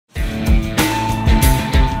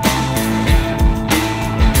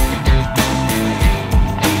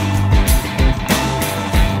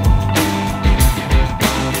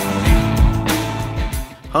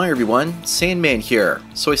everyone, Sandman here.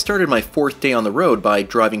 So I started my 4th day on the road by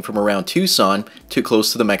driving from around Tucson to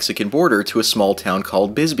close to the Mexican border to a small town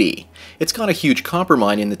called Bisbee. It's got a huge copper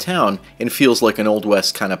mine in the town and feels like an Old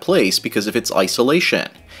West kind of place because of its isolation.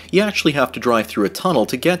 You actually have to drive through a tunnel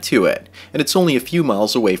to get to it, and it's only a few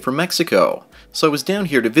miles away from Mexico. So I was down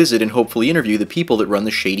here to visit and hopefully interview the people that run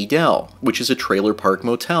the Shady Dell, which is a trailer park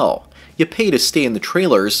motel. You pay to stay in the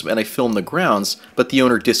trailers, and I filmed the grounds, but the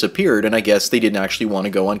owner disappeared and I guess they didn't actually want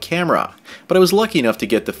to go on camera. But I was lucky enough to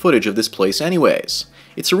get the footage of this place anyways.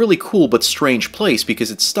 It's a really cool but strange place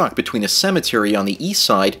because it's stuck between a cemetery on the east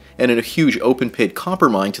side and a huge open pit copper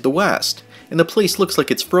mine to the west. And the place looks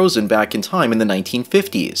like it's frozen back in time in the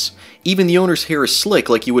 1950s. Even the owner's hair is slick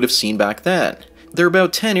like you would have seen back then. There are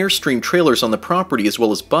about 10 Airstream trailers on the property as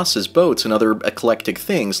well as buses, boats, and other eclectic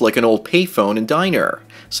things like an old payphone and diner.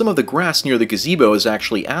 Some of the grass near the gazebo is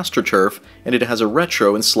actually AstroTurf, and it has a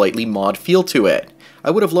retro and slightly mod feel to it.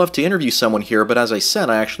 I would have loved to interview someone here, but as I said,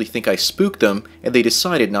 I actually think I spooked them, and they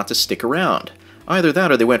decided not to stick around. Either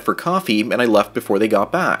that or they went for coffee, and I left before they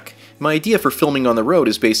got back. My idea for filming on the road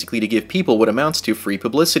is basically to give people what amounts to free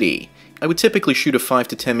publicity. I would typically shoot a 5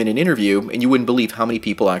 to 10 minute interview, and you wouldn't believe how many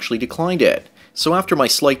people actually declined it. So after my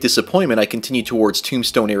slight disappointment, I continued towards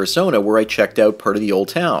Tombstone, Arizona, where I checked out part of the old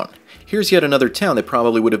town. Here's yet another town that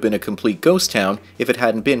probably would have been a complete ghost town if it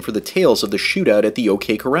hadn't been for the tales of the shootout at the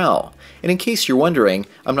OK Corral. And in case you're wondering,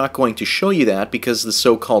 I'm not going to show you that because the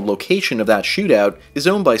so-called location of that shootout is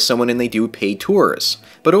owned by someone and they do paid tours.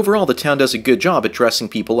 But overall, the town does a good job at dressing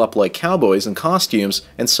people up like cowboys in costumes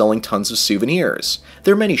and selling tons of souvenirs.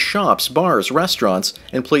 There are many shops, bars, restaurants,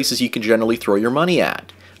 and places you can generally throw your money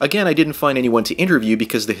at. Again, I didn't find anyone to interview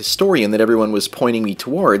because the historian that everyone was pointing me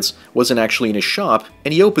towards wasn't actually in his shop,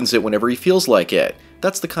 and he opens it whenever he feels like it.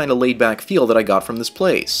 That's the kind of laid-back feel that I got from this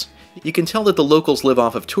place. You can tell that the locals live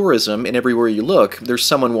off of tourism, and everywhere you look, there's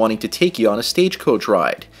someone wanting to take you on a stagecoach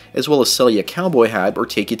ride, as well as sell you a cowboy hat or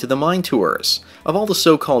take you to the mine tours. Of all the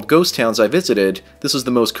so-called ghost towns I visited, this is the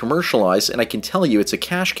most commercialized, and I can tell you it's a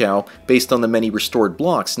cash cow based on the many restored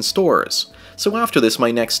blocks and stores. So after this,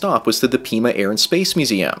 my next stop was to the Pima Air and Space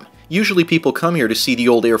Museum. Usually people come here to see the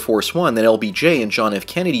old Air Force One that LBJ and John F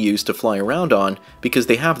used to fly around on because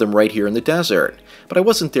they have them right here in the desert. But I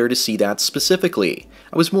wasn't there to see that specifically.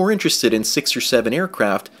 I was more interested in 6 or 7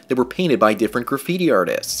 aircraft that were painted by different graffiti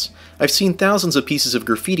artists. I've seen thousands of pieces of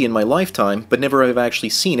graffiti in my lifetime, but never have I actually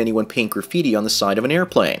seen anyone paint graffiti on the side of an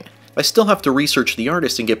airplane. I still have to research the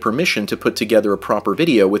artist and get permission to put together a proper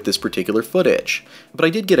video with this particular footage. But I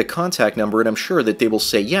did get a contact number and I'm sure that they will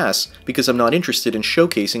say yes because I'm not interested in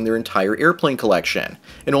showcasing their entire airplane collection,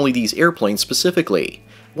 and only these airplanes specifically.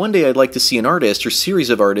 One day I'd like to see an artist or series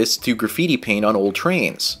of artists do graffiti paint on old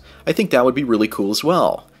trains. I think that would be really cool as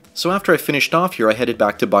well. So after I finished off here, I headed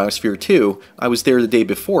back to Biosphere 2. I was there the day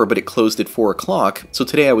before, but it closed at 4 o'clock, so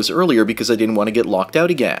today I was earlier because I didn't want to get locked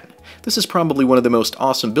out again. This is probably one of the most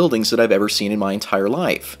awesome buildings that I've ever seen in my entire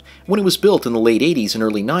life. When it was built in the late 80s and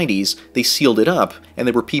early 90s, they sealed it up, and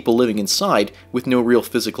there were people living inside with no real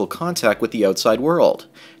physical contact with the outside world.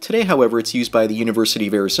 Today, however, it's used by the University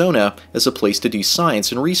of Arizona as a place to do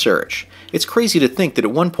science and research. It's crazy to think that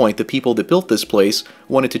at one point the people that built this place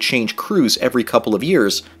wanted to change crews every couple of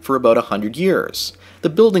years for about 100 years. The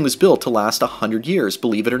building was built to last 100 years,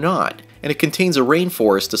 believe it or not, and it contains a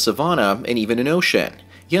rainforest, a savanna, and even an ocean.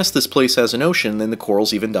 Yes, this place has an ocean, and the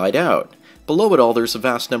corals even died out. Below it all, there's a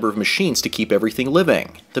vast number of machines to keep everything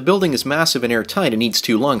living. The building is massive and airtight and needs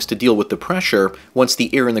 2 lungs to deal with the pressure once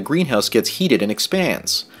the air in the greenhouse gets heated and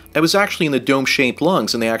expands. I was actually in the dome-shaped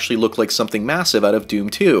lungs, and they actually look like something massive out of Doom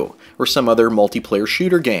 2, or some other multiplayer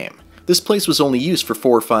shooter game. This place was only used for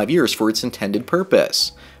 4 or 5 years for its intended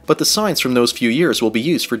purpose, but the science from those few years will be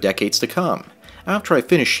used for decades to come. After I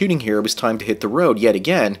finished shooting here, it was time to hit the road yet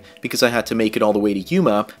again because I had to make it all the way to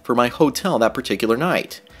Yuma for my hotel that particular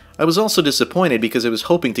night. I was also disappointed because I was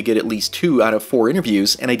hoping to get at least 2 out of 4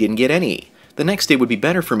 interviews and I didn't get any. The next day would be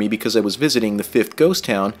better for me because I was visiting the 5th ghost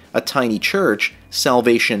town, a tiny church,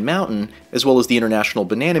 Salvation Mountain, as well as the International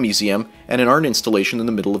Banana Museum and an art installation in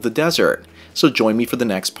the middle of the desert. So join me for the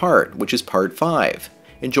next part, which is part 5.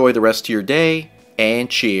 Enjoy the rest of your day, and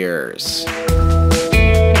cheers!